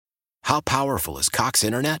How powerful is Cox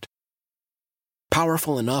Internet?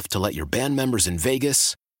 Powerful enough to let your band members in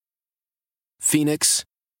Vegas, Phoenix,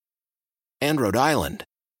 and Rhode Island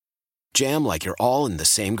jam like you're all in the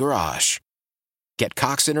same garage. Get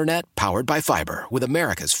Cox Internet powered by fiber with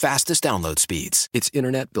America's fastest download speeds. It's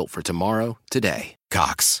internet built for tomorrow, today.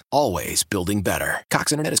 Cox, always building better.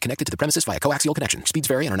 Cox Internet is connected to the premises via coaxial connection. Speeds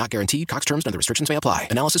vary and are not guaranteed. Cox terms and other restrictions may apply.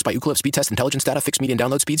 Analysis by Ookla Speed Test Intelligence Data. Fixed median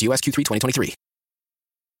download speeds. US Q3 2023.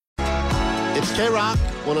 It's K-Rock,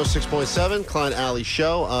 106.7, Klein Alley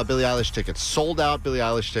Show. Billie Eilish tickets. Sold out Billie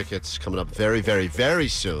Eilish tickets coming up very, very, very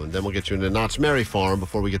soon. Then we'll get you into Knott's Merry Farm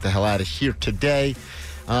before we get the hell out of here today.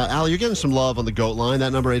 Allie, you're getting some love on the GOAT line.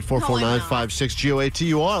 That number, 844-956-GOAT.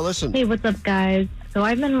 You are. Listen. Hey, what's up, guys? So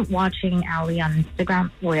I've been watching Allie on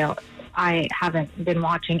Instagram. Well, I haven't been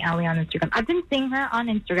watching Allie on Instagram. I've been seeing her on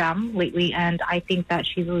Instagram lately, and I think that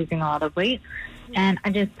she's losing a lot of weight. And I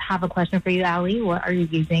just have a question for you, Allie. What are you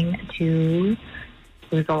using to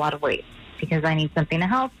lose a lot of weight? Because I need something to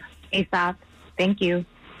help ASAP. Thank you.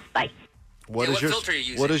 Bye. What filter are you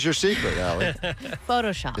using? What is your secret, Allie?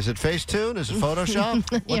 Photoshop. Is it Facetune? Is it Photoshop?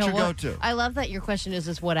 What's your go-to? I love that your question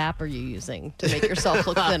is what app are you using to make yourself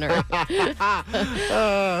look thinner?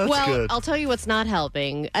 That's good. I'll tell you what's not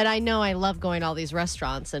helping. And I know I love going to all these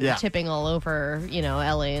restaurants and tipping all over,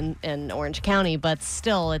 LA and Orange County, but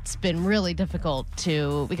still it's been really difficult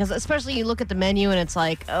because especially you look at the menu and it's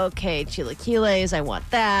like, okay, chilaquiles, I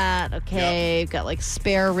want that. Okay, got like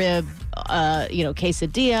spare rib,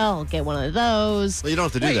 quesadilla. I'll get one of those. Well, you don't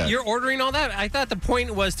have to do that. You're ordering all that? I thought the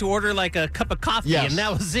point was to order like a cup of coffee, and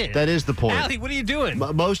that was it. That is the point. Allie, what are you doing?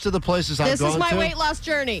 Most of the places I've gone to... This is my weight loss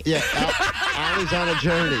journey. Yeah, Allie's on a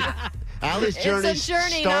journey. Allie's journey It's a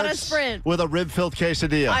journey, starts not a sprint. With a rib-filled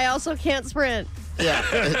quesadilla. I also can't sprint. Yeah,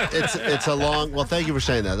 it's a long... Well, thank you for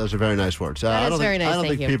saying that. Those are very nice words. That is very nice, I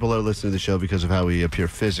don't think people are listening to the show because of how we appear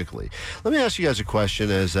physically. Let me ask you guys a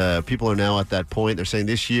question as people are now at that point. They're saying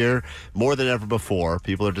this year, more than ever before,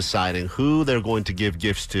 people are deciding who they're going to give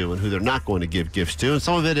gifts to and who they're not going to give gifts to. And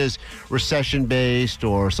some of it is recession-based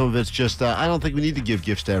or some of it's just, I don't think we need to give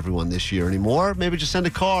gifts to everyone this year anymore. Maybe just send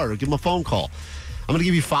a card or give them a phone call. I'm going to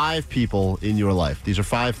give you 5 people in your life. These are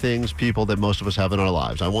 5 people that most of us have in our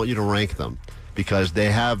lives. I want you to rank them, because they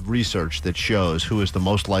have research that shows who is the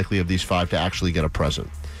most likely of these 5 to actually get a present.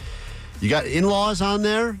 You got in-laws on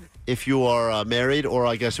there if you are married, or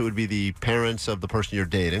I guess it would be the parents of the person you're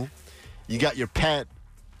dating. You got your pet,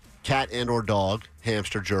 cat and or dog,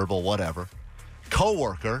 hamster, gerbil, whatever.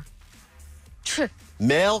 Coworker,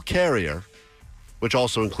 mail carrier, which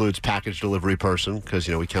also includes package delivery person, because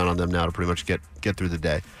we count on them now to pretty much get through the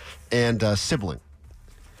day, and sibling,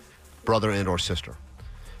 brother and or sister.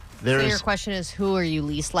 So your question is, who are you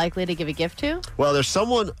least likely to give a gift to? Well, there's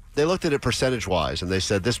someone, they looked at it percentage-wise, and they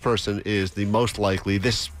said this person is the most likely,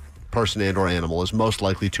 this person and or animal is most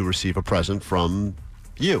likely to receive a present from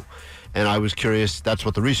you. And I was curious, that's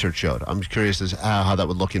what the research showed. I'm curious as how that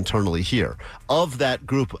would look internally here. Of that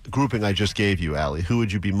grouping I just gave you, Allie, who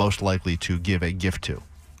would you be most likely to give a gift to?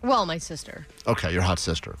 Well, my sister. Okay, your hot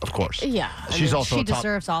sister, of course. Yeah. She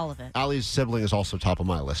deserves all of it. Allie's sibling is also top of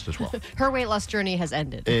my list as well. Her weight loss journey has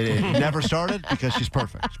ended. It never started because she's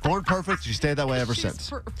perfect. She's born perfect. She stayed that way ever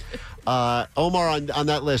since. Omar, on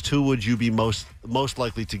that list, who would you be most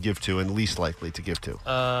likely to give to and least likely to give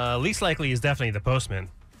to? Least likely is definitely the postman.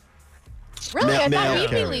 Really? I thought we'd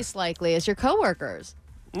be least likely as your coworkers.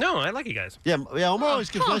 No, I like you guys. Yeah. Omar always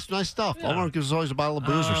gives nice stuff. Yeah. Omar gives us always a bottle of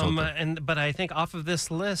booze or something. But I think off of this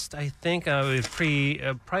list, I think I would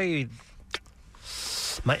probably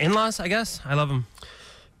my in-laws, I guess. I love them.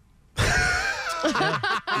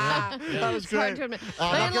 That was great.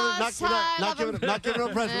 Not giving him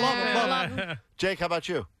a present. Love him. Jake, how about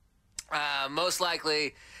you? Most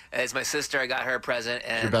likely is my sister. I got her a present,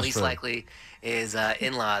 and least likely is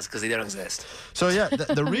in-laws because they don't exist. So yeah,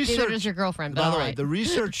 the research. Neither does your girlfriend. By the way, the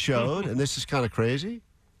research showed, and this is kind of crazy.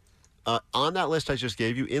 On that list I just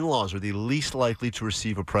gave you, in-laws are the least likely to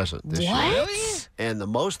receive a present this year. What? And the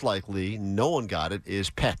most likely, no one got it,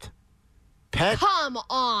 is pet. Pet. Come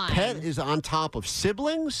on. Pet is on top of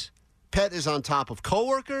siblings. Pet is on top of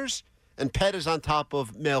coworkers. And pet is on top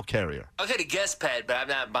of mail carrier. I could have guessed pet, but I'm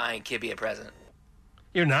not buying Kibby a present.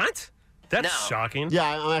 You're not? That's No. shocking. Yeah,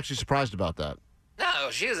 I'm actually surprised about that.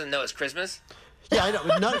 No, she doesn't know it's Christmas. Yeah, I know.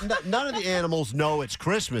 None of the animals know it's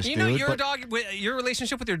Christmas, You dude. know, your dog, your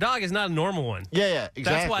relationship with your dog is not a normal one. Yeah, exactly.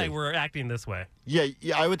 That's why we're acting this way. Yeah,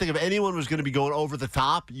 I would think if anyone was going to be going over the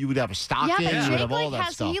top, you would have a stocking, Yeah, but you would Jake have all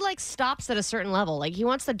that stuff. he stops at a certain level. Like he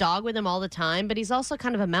wants the dog with him all the time, but he's also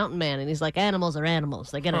kind of a mountain man, and he's like, animals are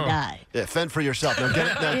animals. They're gonna die. Yeah, fend for yourself. Now get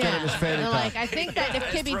it in his fanny And pack. I think that if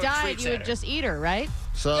Kibby died, you would just eat her, right?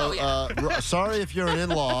 So, sorry if you're an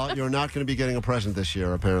in-law, you're not going to be getting a present this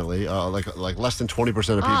year, apparently. Like less than 20%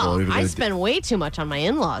 of people. I spend way too much on my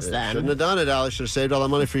in-laws then. Shouldn't have done it, Allie. Should have saved all that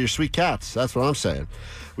money for your sweet cats. That's what I'm saying.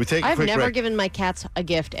 I've never given my cats a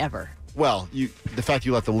gift ever. Well, the fact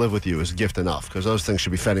you let them live with you is a gift enough, because those things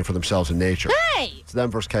should be fending for themselves in nature. Hey! It's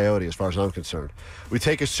them versus Coyote as far as I'm concerned. We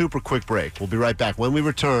take a super quick break. We'll be right back. When we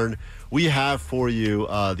return, we have for you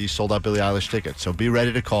these sold-out Billie Eilish tickets. So be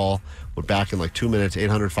ready to call. We're back in like 2 minutes,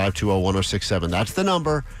 800-520-1067. That's the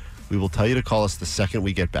number. We will tell you to call us the second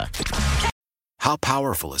we get back. How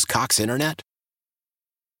powerful is Cox Internet?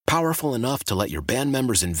 Powerful enough to let your band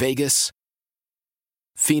members in Vegas,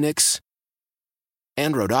 Phoenix,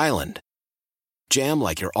 and Rhode Island jam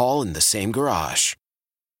like you're all in the same garage.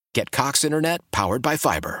 Get Cox Internet powered by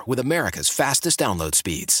fiber with America's fastest download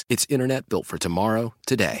speeds. It's internet built for tomorrow,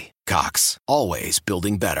 today. Cox, always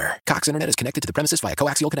building better. Cox Internet is connected to the premises via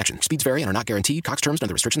coaxial connection. Speeds vary and are not guaranteed. Cox terms and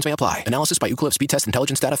other restrictions may apply. Analysis by Ookla Speed Test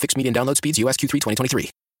Intelligence Data. Fixed median download speeds. US Q3 2023.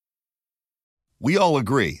 We all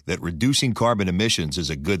agree that reducing carbon emissions is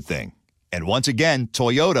a good thing. And once again,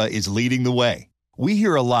 Toyota is leading the way. We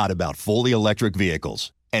hear a lot about fully electric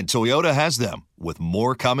vehicles, and Toyota has them, with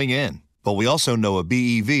more coming in. But we also know a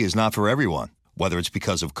BEV is not for everyone, whether it's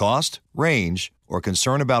because of cost, range, or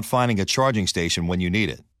concern about finding a charging station when you need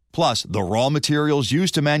it. Plus, the raw materials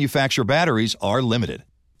used to manufacture batteries are limited.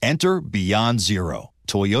 Enter Beyond Zero,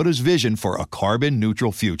 Toyota's vision for a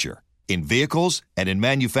carbon-neutral future. In vehicles and in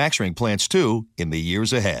manufacturing plants, too, in the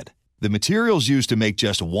years ahead. The materials used to make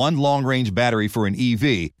just one long-range battery for an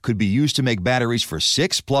EV could be used to make batteries for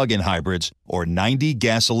 6 plug-in hybrids or 90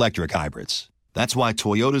 gas-electric hybrids. That's why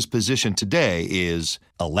Toyota's position today is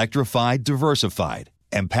electrified, diversified,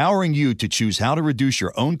 empowering you to choose how to reduce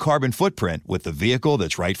your own carbon footprint with the vehicle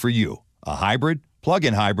that's right for you, a hybrid,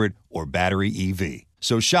 plug-in hybrid, or battery EV.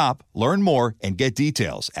 So shop, learn more, and get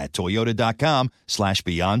details at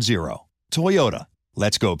toyota.com/beyond zero. Toyota,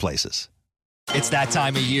 let's go places. It's that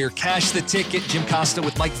time of year. Cash the Ticket. Jim Costa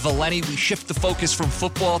with Mike Valeni. We shift the focus from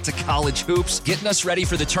football to college hoops, getting us ready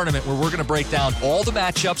for the tournament where we're going to break down all the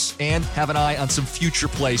matchups and have an eye on some future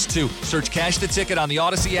plays, too. Search Cash the Ticket on the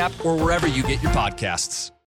Odyssey app or wherever you get your podcasts.